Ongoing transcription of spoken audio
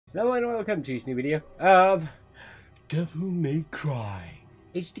Hello and welcome to this new video of Devil May Cry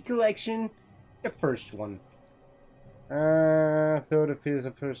HD Collection, the first one. Throw the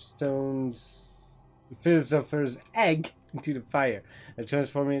Philosopher's egg into the fire and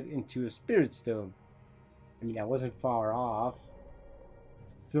transform it into a spirit stone. I mean, I wasn't far off.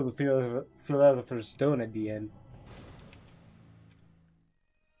 Still the Philosopher's Stone at the end.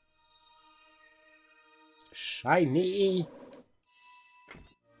 Shiny!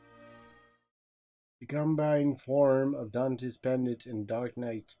 The combined form of Dante's Pendant and Dark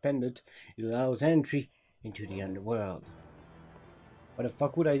Knight's Pendant, it allows entry into the underworld. Why the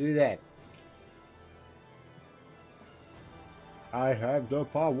fuck would I do that? I have the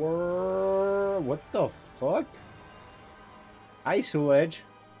power! What the fuck? ISO Edge?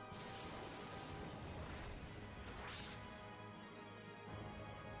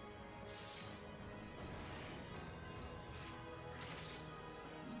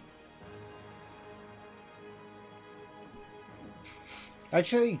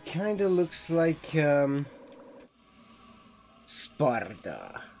 Actually, it kinda looks like,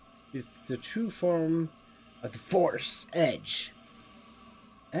 Sparta. It's the true form of the Force Edge.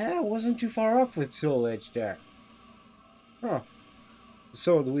 I wasn't too far off with Soul Edge there. Huh. The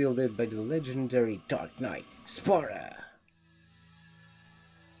sword wielded by the legendary Dark Knight, Sparta.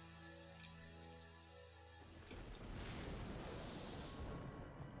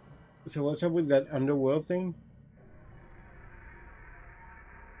 So what's up with that underworld thing?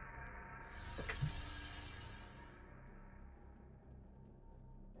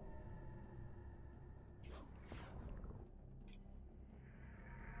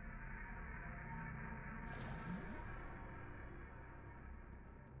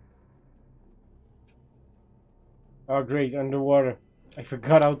 Oh great, underwater. I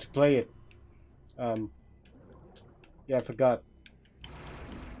forgot how to play it. Yeah, I forgot.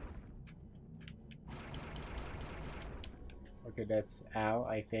 Okay, that's ow,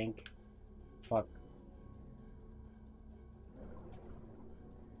 I think. Fuck.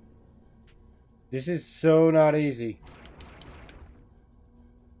 This is so not easy.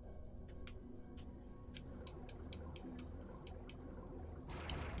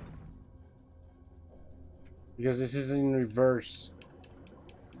 Because this is in reverse.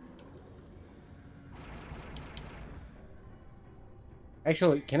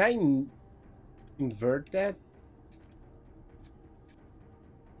 Actually, can I invert that?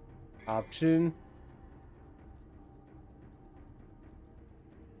 Option?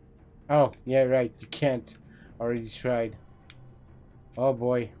 Oh, yeah, right. You can't. Already tried. Oh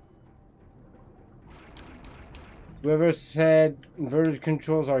boy. Whoever said inverted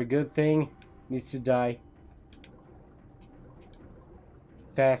controls are a good thing needs to die.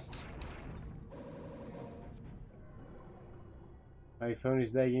 Fast. My phone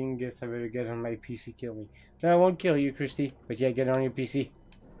is lagging. Guess I better get on my PC. Kill me. No, I won't kill you, Christy. But yeah, get on your PC.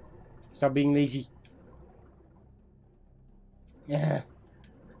 Stop being lazy. Yeah.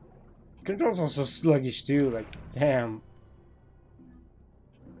 Controls are so sluggish too. Like, damn.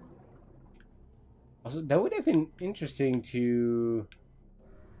 Also, that would have been interesting to,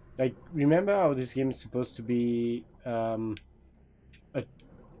 like, remember how this game is supposed to be a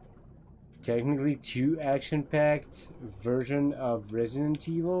technically too action-packed version of Resident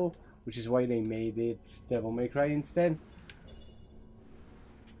Evil, which is why they made it Devil May Cry instead.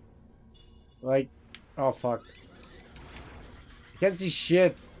 Like, oh fuck. I can't see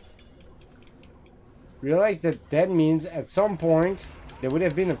shit. Realize that means at some point there would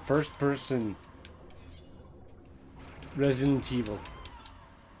have been a first-person Resident Evil.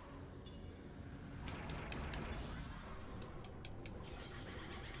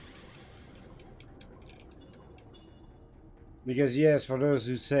 Because yes, for those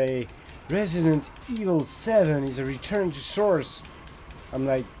who say Resident Evil 7 is a return to source, I'm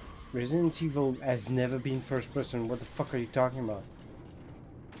like, Resident Evil has never been first person. What the fuck are you talking about?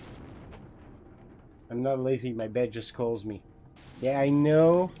 I'm not lazy, my bed just calls me. Yeah, I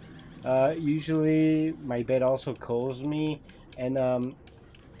know. Usually my bed also calls me, and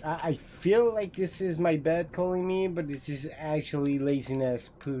I feel like this is my bed calling me, but this is actually laziness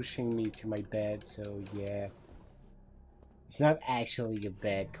pushing me to my bed, so yeah. It's not actually your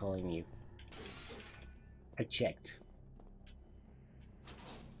bed calling you. I checked.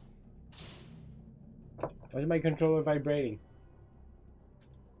 Why is my controller vibrating?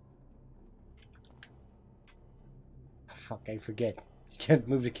 Fuck, I forget. You can't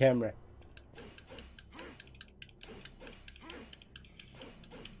move the camera.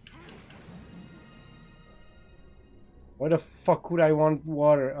 Why the fuck would I want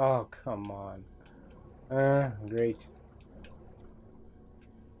water? Oh, come on. Great.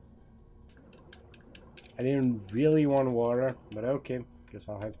 I didn't really want water, but okay. Guess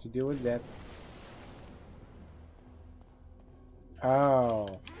I'll have to deal with that.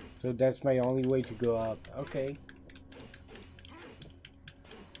 Oh, so that's my only way to go up. Okay.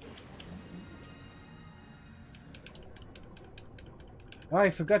 Oh, I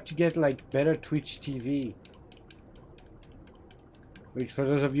forgot to get like better Twitch TV. Which, for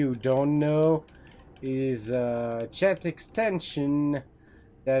those of you who don't know, is a chat extension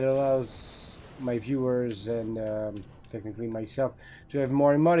that allows my viewers and technically myself to have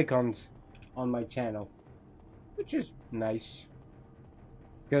more emoticons on my channel, which is nice.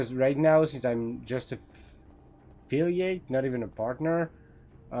 Because right now, since I'm just a affiliate, not even a partner,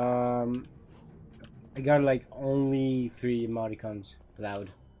 I got like only 3 emoticons allowed,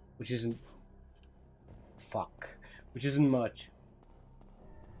 which isn't which isn't much.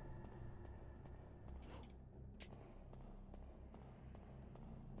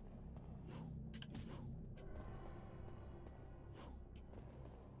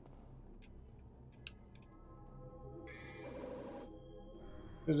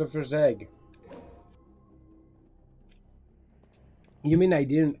 Here's the first egg. You mean I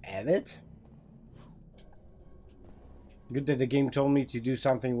didn't have it? Good that the game told me to do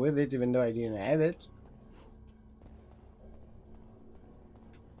something with it, even though I didn't have it.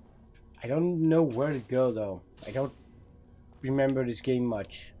 I don't know where to go, though. I don't remember this game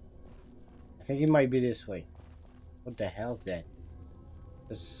much. I think it might be this way. What the hell is that?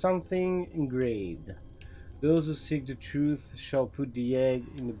 There's something engraved. Those who seek the truth shall put the egg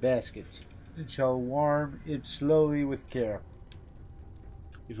in the basket. It shall warm it slowly with care.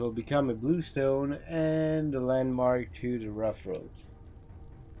 It will become a blue stone and a landmark to the rough road.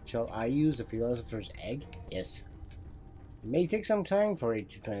 Shall I use the philosopher's egg? Yes. It may take some time for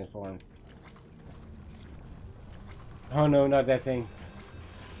it to transform. Oh no, not that thing.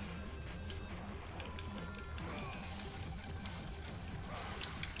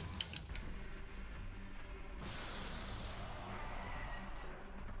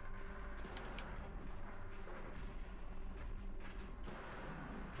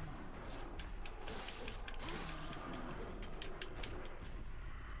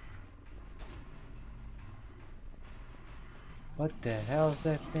 What the hell is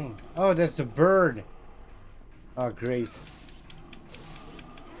that thing? Oh, that's a bird. Oh, great.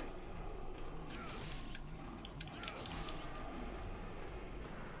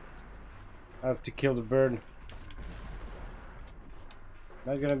 I have to kill the bird.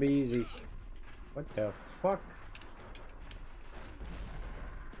 Not gonna be easy. What the fuck?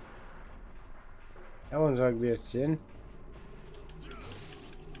 That one's ugly as sin.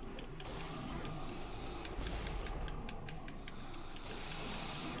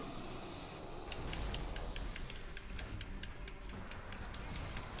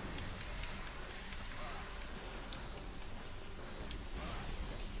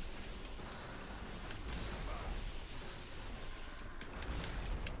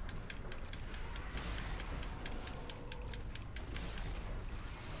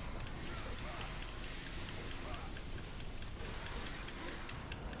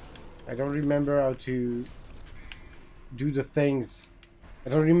 I don't remember how to do the things. I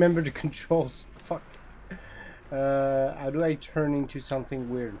don't remember the controls. Fuck. How do I turn into something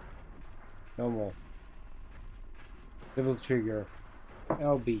weird? Normal. Devil trigger.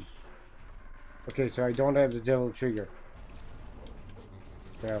 LB. Okay, so I don't have the devil trigger.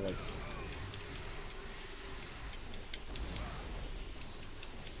 Barely.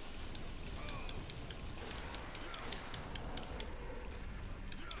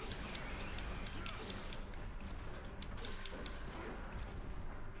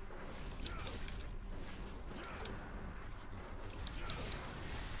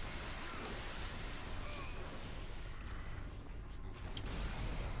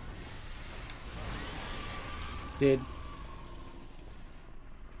 Did.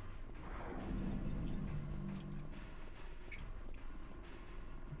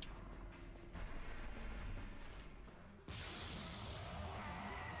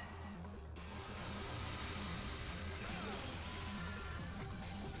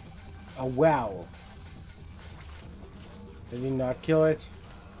 Oh, wow. Did he not kill it?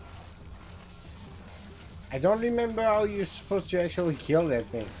 I don't remember how you're supposed to actually kill that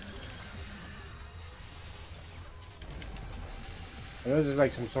thing. I know there's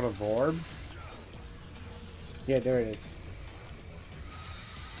like some sort of orb. Yeah, there it is.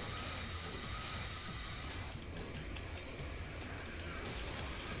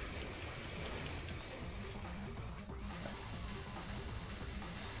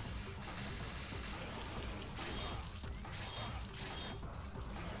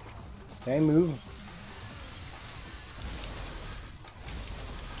 Can I move?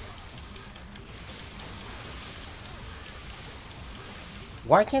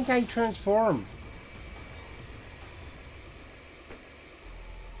 Why can't I transform?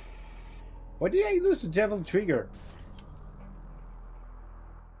 Why did I lose the devil trigger?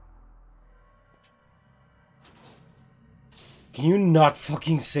 Can you not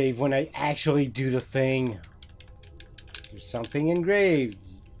fucking save when I actually do the thing? There's something engraved.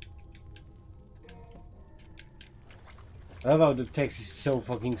 I love how the text is so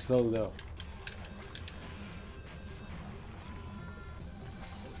fucking slow though.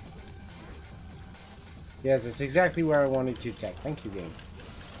 Yes, that's exactly where I wanted to attack. Thank you, game.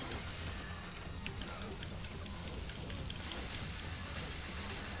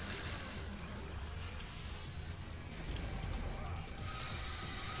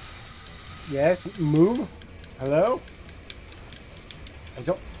 Yes, move. Hello?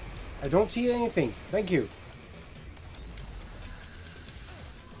 I don't see anything. Thank you.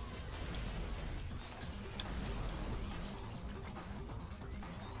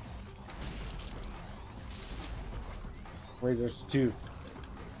 Wait, there's two.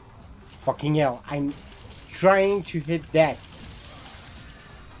 Fucking hell, I'm trying to hit that.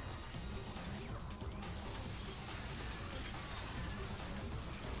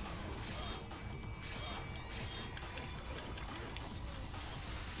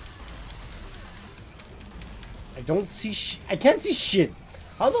 I don't see I can't see shit.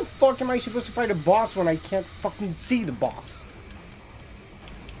 How the fuck am I supposed to fight a boss when I can't fucking see the boss?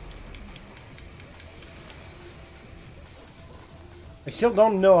 I still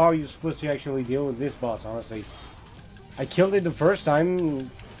don't know how you're supposed to actually deal with this boss, honestly. I killed it the first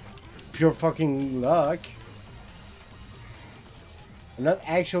time. Pure fucking luck. I'm not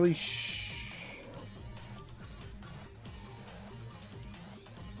actually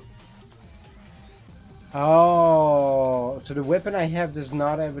Oh, so the weapon I have does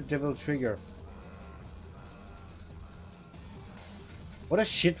not have a devil trigger. What a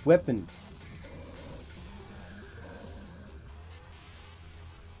shit weapon.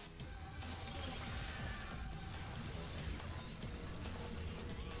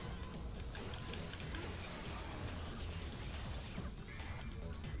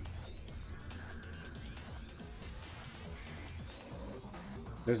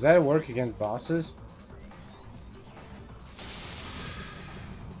 Does that work against bosses?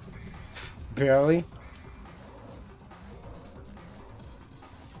 Barely.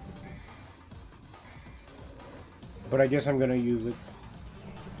 But I guess I'm gonna use it.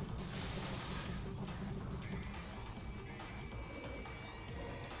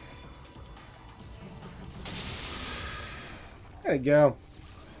 There we go.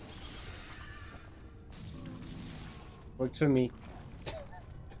 Works for me.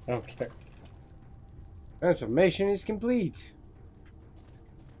 I don't care. Transformation is complete.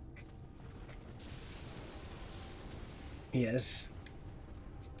 Yes.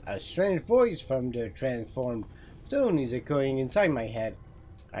 A strange voice from the transformed stone is echoing inside my head.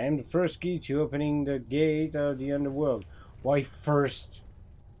 I am the first key to opening the gate of the underworld. Why first?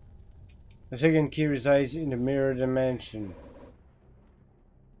 The second key resides in the mirror dimension.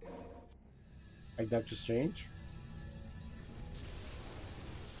 Like Doctor Strange?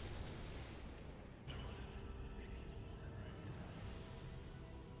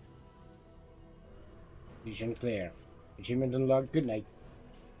 Vision clear. Achievement unlocked. Good night.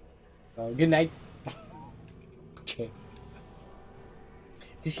 Good night. Okay.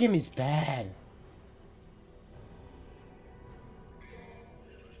 This game is bad.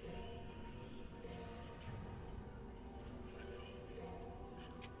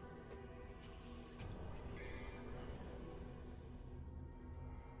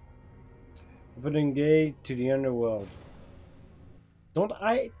 Opening gate to the underworld. Don't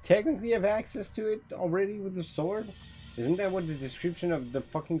I technically have access to it already with the sword? Isn't that what the description of the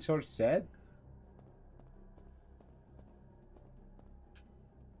fucking sword said?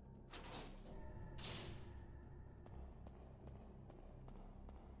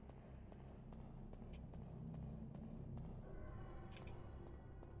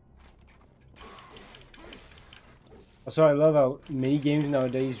 Also, I love how many games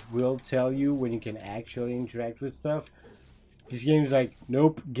nowadays will tell you when you can actually interact with stuff. This game's like,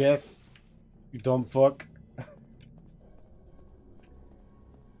 nope, guess, you dumb fuck.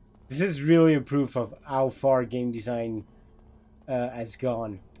 This is really a proof of how far game design has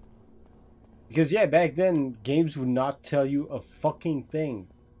gone. Because yeah, back then, games would not tell you a fucking thing.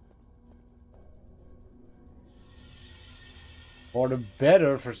 For the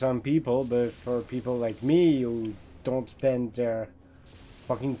better for some people, but for people like me who don't spend their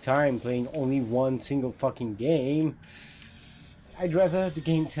fucking time playing only one single fucking game, I'd rather the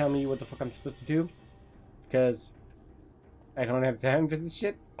game tell me what the fuck I'm supposed to do. Because I don't have time for this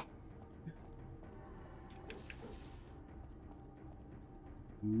shit.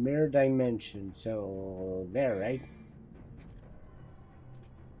 Mirror dimension. So, there, right?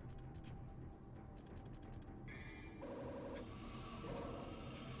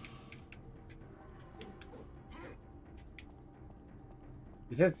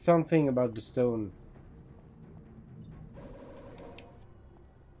 It said something about the stone.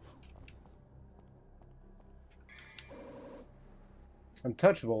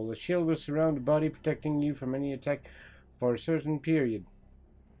 Untouchable. The shield will surround the body, protecting you from any attack for a certain period.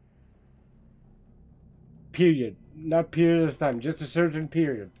 Period. Not period of time, just a certain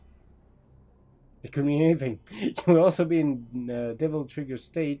period. It could mean anything. You will also be in devil trigger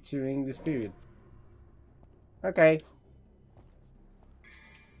state during this period. Okay.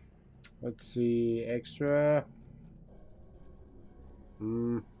 Let's see. Extra.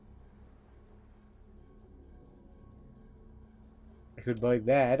 I could buy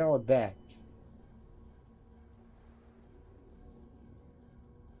that or that.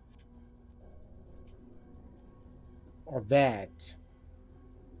 Or that.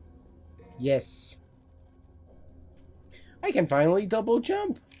 Yes. I can finally double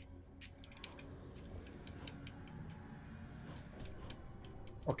jump.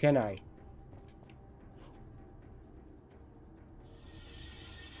 Or can I?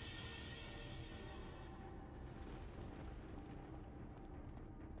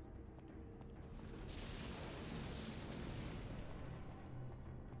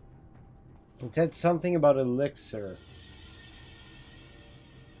 It said something about elixir.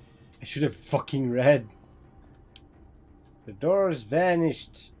 I should have fucking read. The doors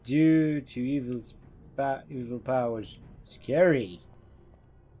vanished due to evil powers. Scary.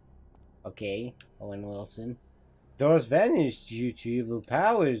 Okay, Owen Wilson. Doors vanished due to evil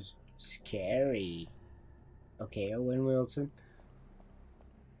powers. Scary. Okay, Owen Wilson.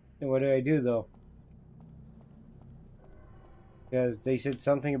 And what do I do though? Because they said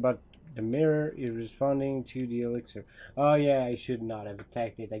something about the mirror is responding to the elixir. Oh yeah, I should not have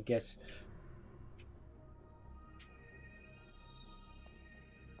attacked it, I guess.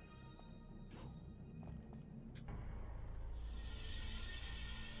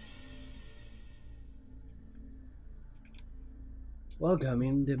 Welcome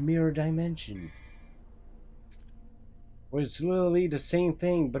in the mirror dimension. Where it's literally the same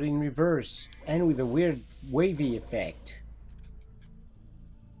thing but in reverse and with a weird wavy effect.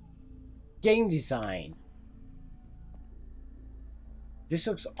 Game design. This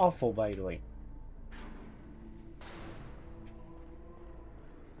looks awful, by the way.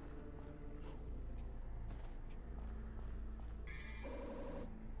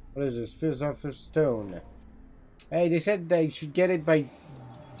 What is this? Philosopher's Stone. Hey, they said they should get it by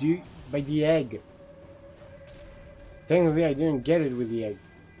the egg. Technically, I didn't get it with the egg.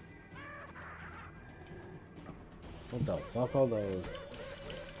 What the fuck are those?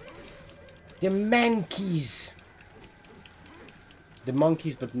 The mankeys. The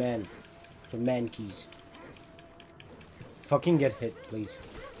monkeys, but man. The mankeys. Fucking get hit, please.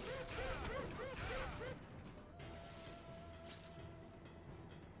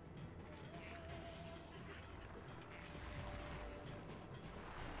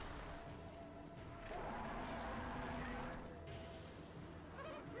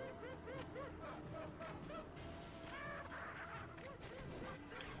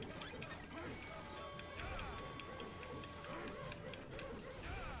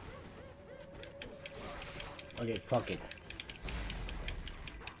 Okay, fuck it.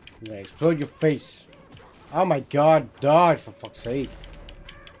 I'm gonna explode your face. Oh my god, dodge for fuck's sake.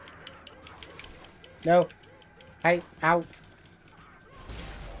 No. Hey, ow.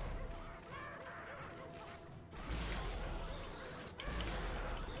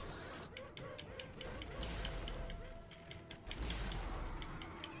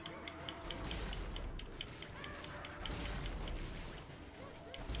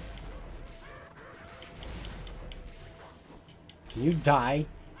 Can you die?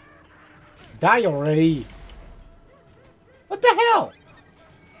 Die already! What the hell?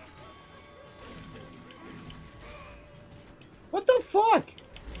 What the fuck?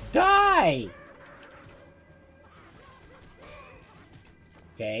 Die!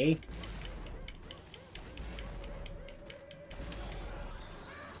 Okay.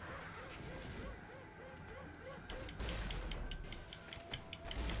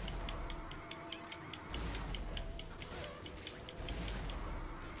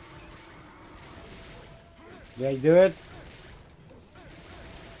 Did I do it?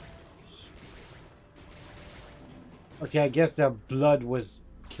 Okay, I guess the blood was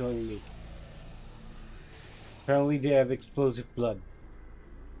killing me. Apparently they have explosive blood.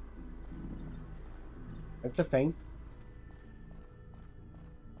 That's a thing.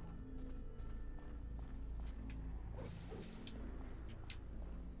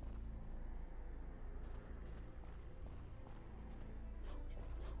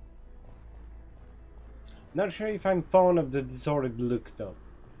 Not sure if I'm fond of the disordered look though.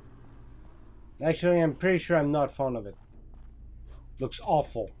 Actually, I'm pretty sure I'm not fond of it. Looks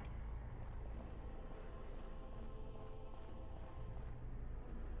awful.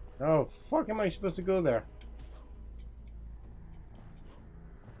 Oh, fuck am I supposed to go there?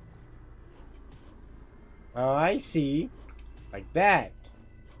 Oh, I see. Like that.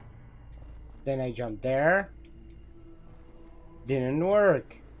 Then I jump there. Didn't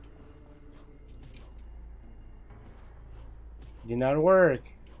work. Did not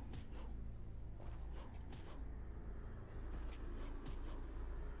work.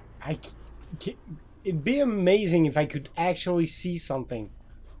 It'd be amazing if I could actually see something.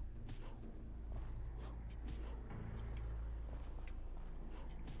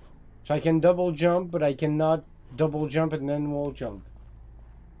 So I can double jump, but I cannot double jump and then wall jump.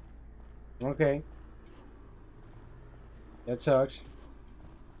 Okay. That sucks.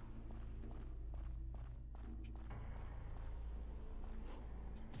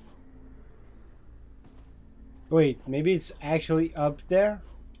 Wait, maybe it's actually up there?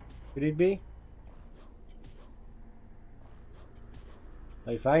 Could it be?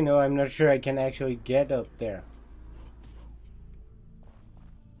 If I know, I'm not sure I can actually get up there.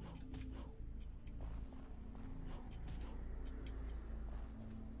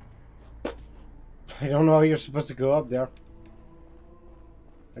 I don't know how you're supposed to go up there.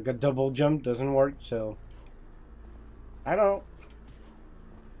 Like a double jump doesn't work, so I don't.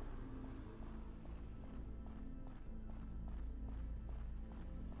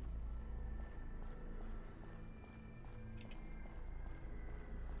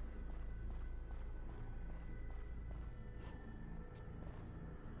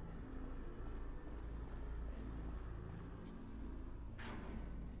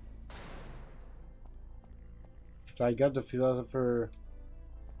 So I got the philosopher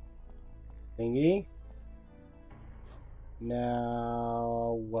thingy.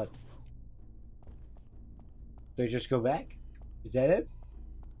 Now what? Do I just go back? Is that it?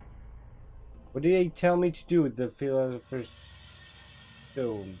 What did they tell me to do with the philosopher's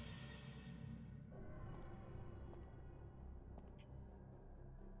stone?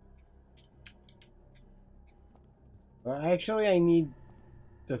 Well, actually, I need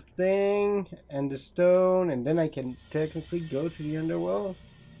the thing and the stone, and then I can technically go to the underworld.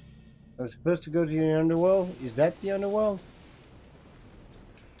 I'm supposed to go to the underworld? Is that the underworld?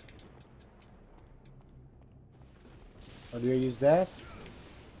 How do I use that?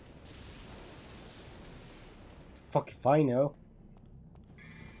 Fuck if I know.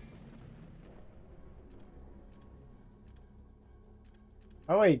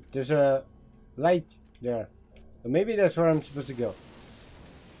 Oh wait, there's a light there. So maybe that's where I'm supposed to go.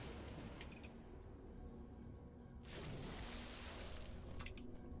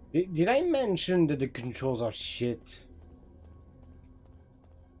 Did I mention that the controls are shit?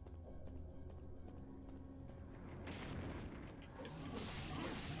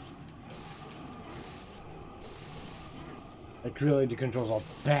 Like really, the controls are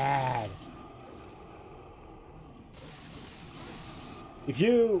bad. If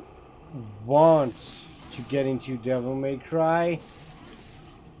you want to get into Devil May Cry,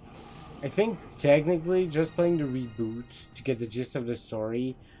 I think technically just playing the reboot to get the gist of the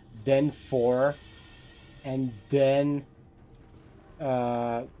story, then 4, and then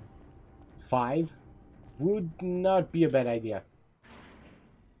 5 would not be a bad idea.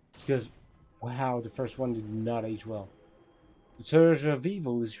 Because, wow, the first one did not age well. The surge of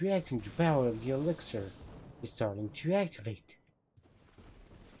evil is reacting to the power of the elixir. It's starting to activate.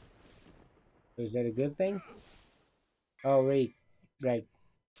 So is that a good thing? Oh, wait. Right.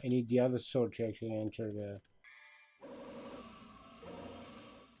 I need the other sword to actually enter the...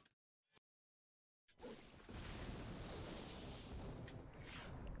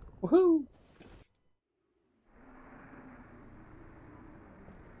 Woohoo!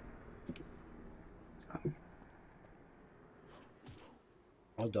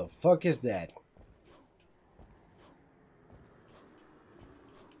 What the fuck is that?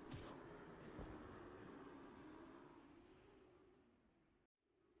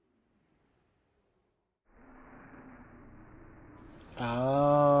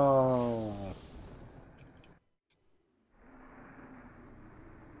 Oh.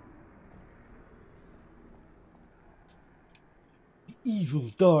 Evil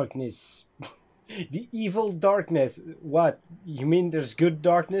darkness. The evil darkness. What? You mean there's good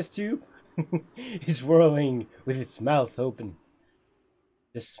darkness too? Is whirling with its mouth open.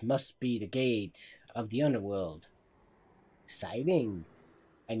 This must be the gate of the underworld. Exciting.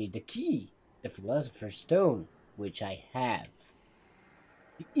 I need the key, the Philosopher's Stone, which I have.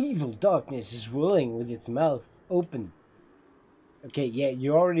 The evil darkness is whirling with its mouth open. Okay, yeah,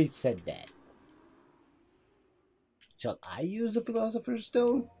 you already said that. Shall I use the Philosopher's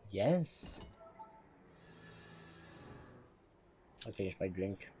Stone? Yes. I finished my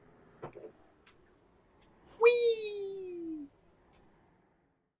drink. Whee!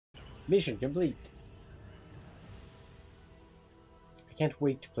 Mission complete. I can't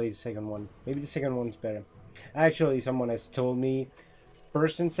wait to play the second one. Maybe the second one's better. Actually, someone has told me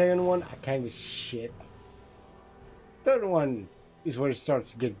first and second one are kind of shit. Third one is where it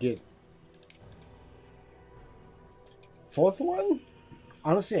starts to get good. Fourth one?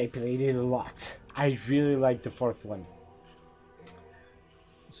 Honestly, I played it a lot. I really liked the fourth one.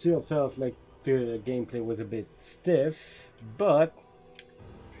 Still felt like the gameplay was a bit stiff, but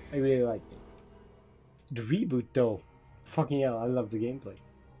I really liked it. The reboot though, fucking hell, I love the gameplay.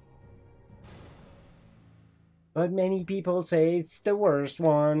 But many people say it's the worst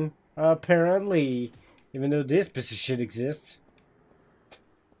one, apparently, even though this piece of shit exists.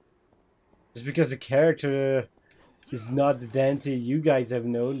 Just because the character is not the Dante you guys have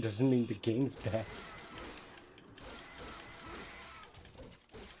known doesn't mean the game's bad.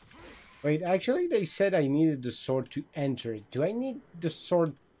 Wait, actually they said I needed the sword to enter it. Do I need the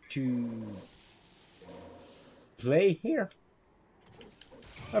sword to play here?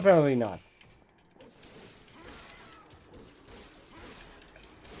 Apparently not.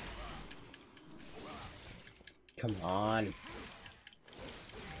 Come on.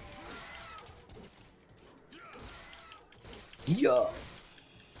 Yeah.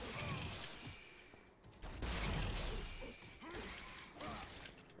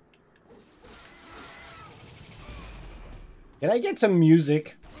 Can I get some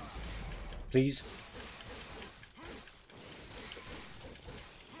music? Please.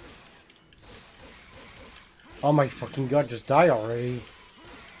 Oh my fucking god, just die already.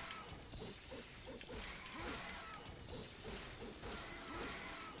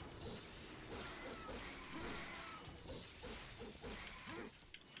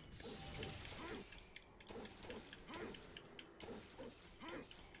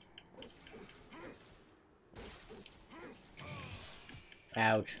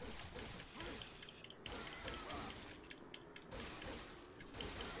 Ouch.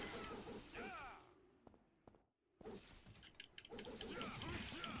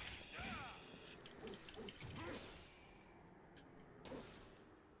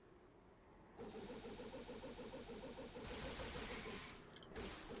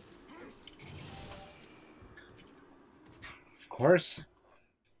 Of course.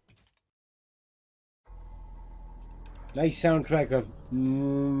 Nice soundtrack of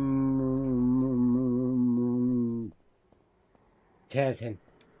 10.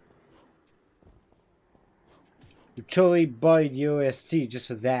 You totally buy the OST just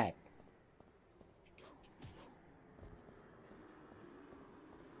for that.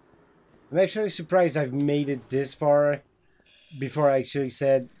 I'm actually surprised I've made it this far before I actually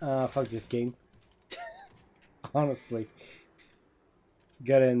said, fuck this game. Honestly.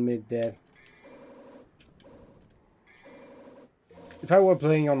 Gotta admit that. If I were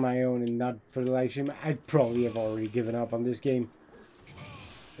playing on my own and not for the live stream, I'd probably have already given up on this game.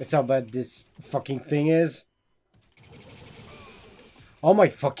 That's how bad this fucking thing is. Oh my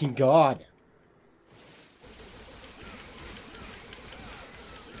fucking god.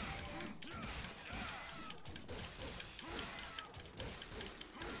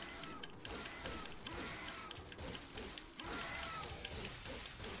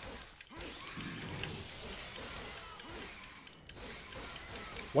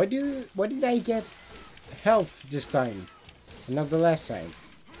 Why did I get health this time? And not the last time?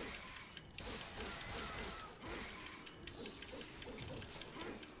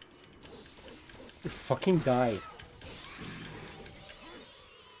 You fucking die.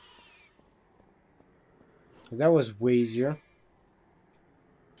 That was way easier.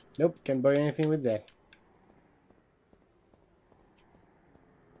 Nope, can't buy anything with that.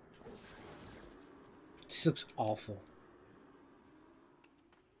 This looks awful.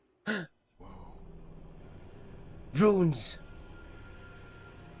 Runes!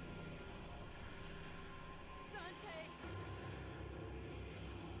 Dante!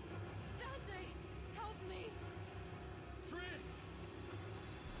 Dante! Help me! Trish!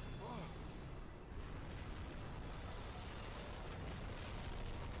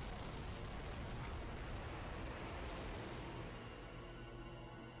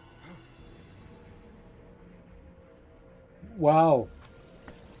 Wow.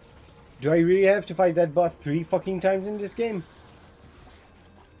 Do I really have to fight that boss 3 fucking times in this game?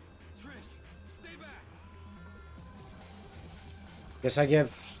 Trish, stay back. Guess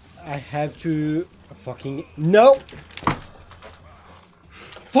I have to fucking no.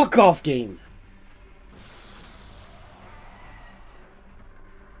 Fuck off, game.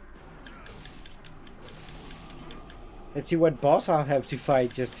 Let's see what boss I'll have to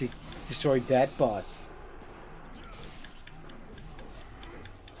fight just to destroy that boss.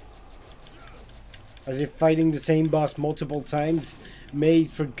 As if fighting the same boss multiple times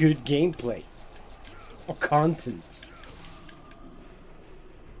made for good gameplay. Or content.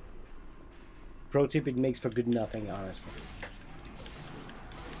 Pro tip, it makes for good nothing, honestly.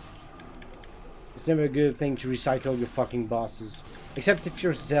 It's never a good thing to recycle your fucking bosses. Except if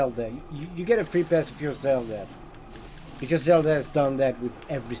you're Zelda. You get a free pass if you're Zelda. Because Zelda has done that with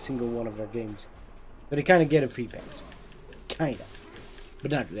every single one of their games. But they kind of get a free pass. Kinda. But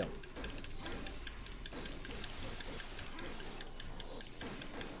not really.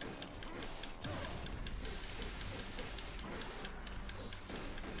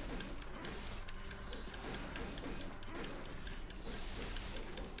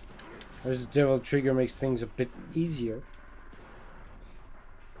 There's a devil trigger makes things a bit easier.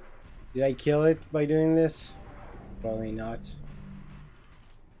 Did I kill it by doing this? Probably not.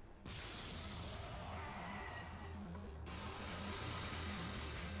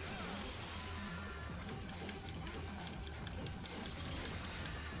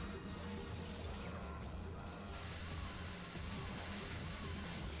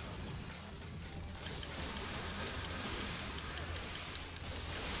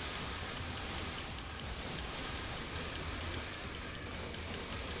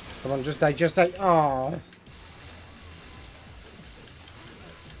 Come on, just die, just die. Aww.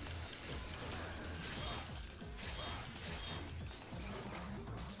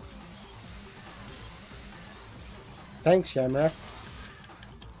 Thanks, camera.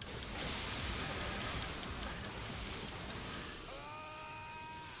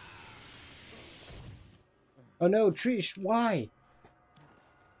 Oh no, Trish, why?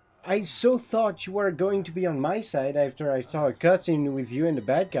 I so thought you were going to be on my side after I saw a cutscene with you and the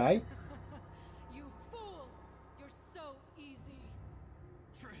bad guy. You fool! You're so easy.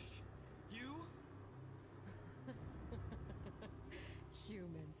 Trish, you?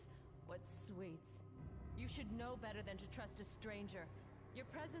 Humans, what sweets. You should know better than to trust a stranger. Your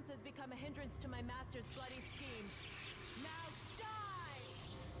presence has become a hindrance to my master's bloody scheme. Now die!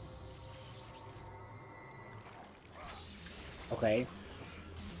 Okay.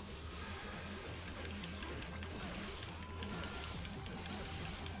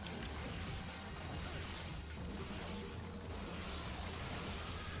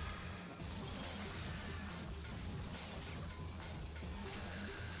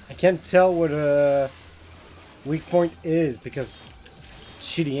 I can't tell what a weak point is because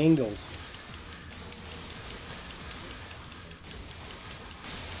shitty angles.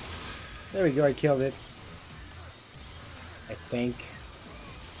 There we go, I killed it. I think.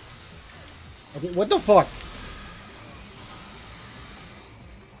 Okay, what the fuck?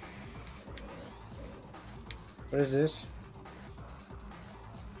 What is this?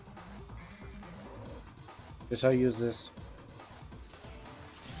 Guess I'll use this.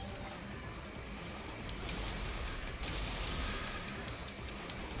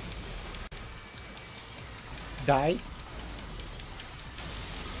 Die.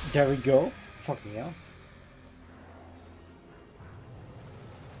 There we go. Fucking hell.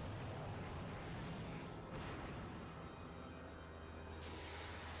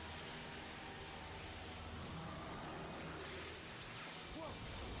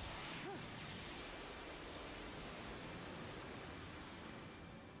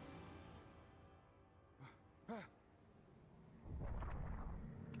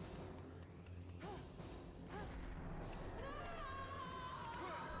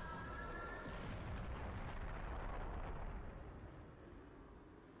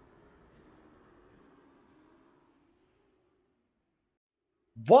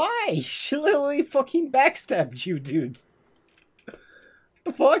 Why? She literally fucking backstabbed you, dude. What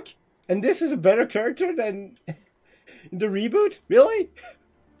the fuck? And this is a better character than in the reboot? Really?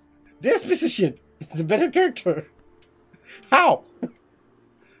 This piece of shit is a better character. How?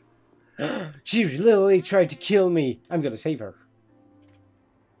 She literally tried to kill me. I'm gonna save her.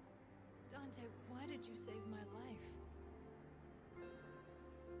 Dante, why did you save my life?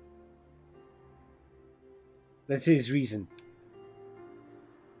 Let's see his reason.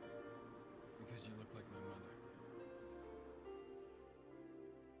 Because you look like my mother.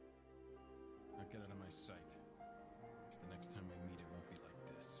 Now get out of my sight. The next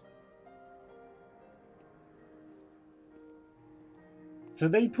So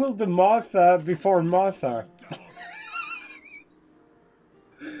they pulled the Martha before Martha.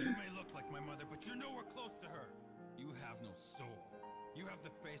 You may look like my mother, but you're nowhere close to her. You have no soul. You have the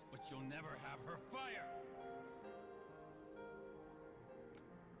face, but you'll never have her fire.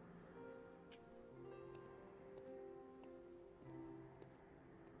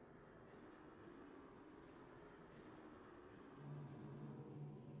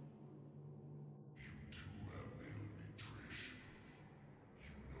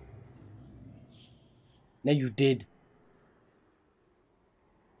 No, you did.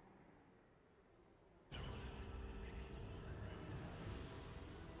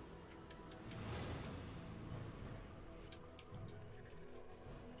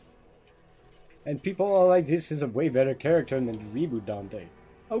 And people are like, this is a way better character than the reboot Dante.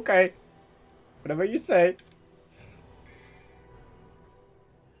 Okay. Whatever you say.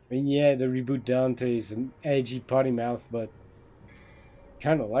 I mean, yeah, the reboot Dante is an edgy potty mouth, but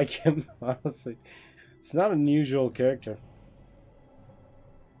kind of like him, honestly. It's not an unusual character.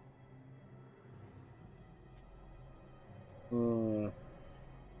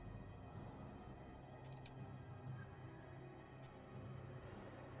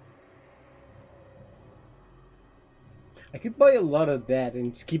 I could buy a lot of that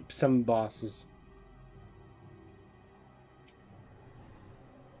and skip some bosses.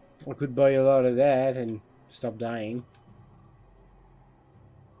 I could buy a lot of that and stop dying.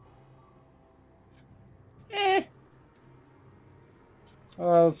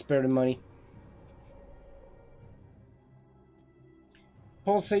 I'll spare the money.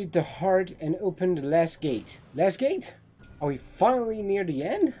 Pulsate the heart and open the last gate. Last gate? Are we finally near the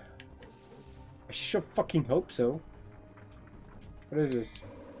end? I sure fucking hope so. What is this?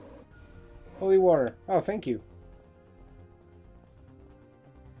 Holy water. Oh, thank you.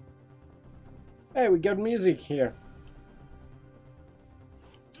 Hey, we got music here.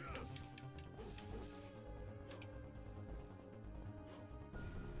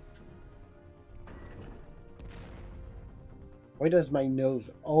 Why does my nose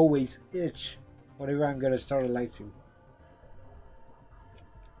always itch whenever I'm gonna start a live stream?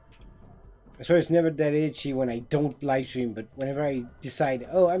 So it's never that itchy when I don't live stream, but whenever I decide,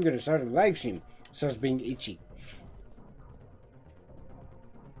 oh, I'm gonna start a live stream, it starts being itchy.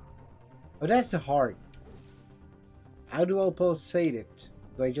 Oh, that's the heart. How do I pulsate it?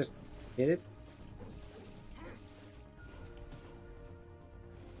 Do I just hit it?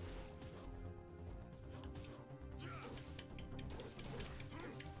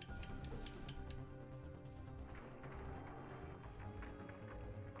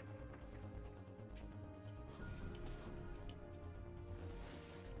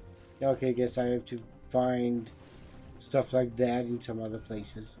 Okay, guess I have to find stuff like that in some other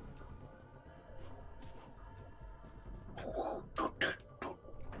places.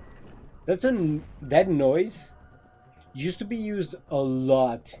 That noise used to be used a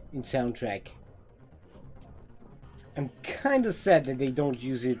lot in soundtrack. I'm kind of sad that they don't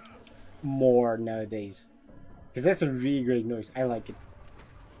use it more nowadays, because that's a really great noise. I like it.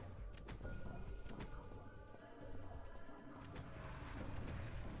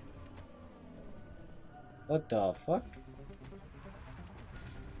 What the fuck?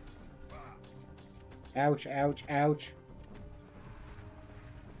 Ouch, ouch, ouch.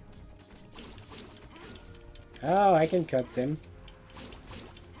 Oh, I can cut them.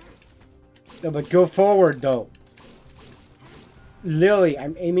 No, but go forward, though. Literally,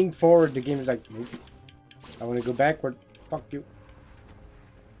 I'm aiming forward. The game is like, nope. I want to go backward. Fuck you.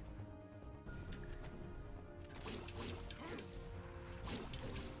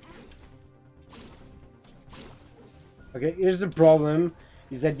 Okay, here's the problem,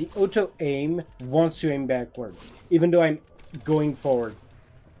 is that the auto-aim wants to aim backward, even though I'm going forward.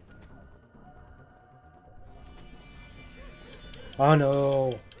 Oh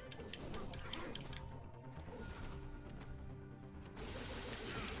no!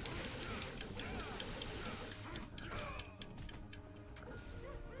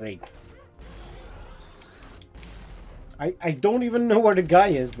 Wait. I don't even know where the guy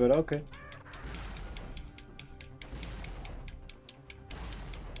is, but okay.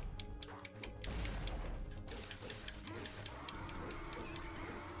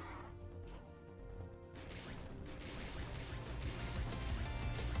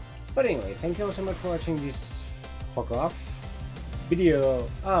 But anyway, thank you all so much for watching this fuck off video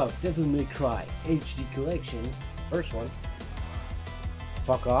of Devil May Cry HD Collection, first one.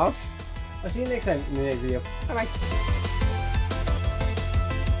 Fuck off. I'll see you next time in the next video. Bye bye.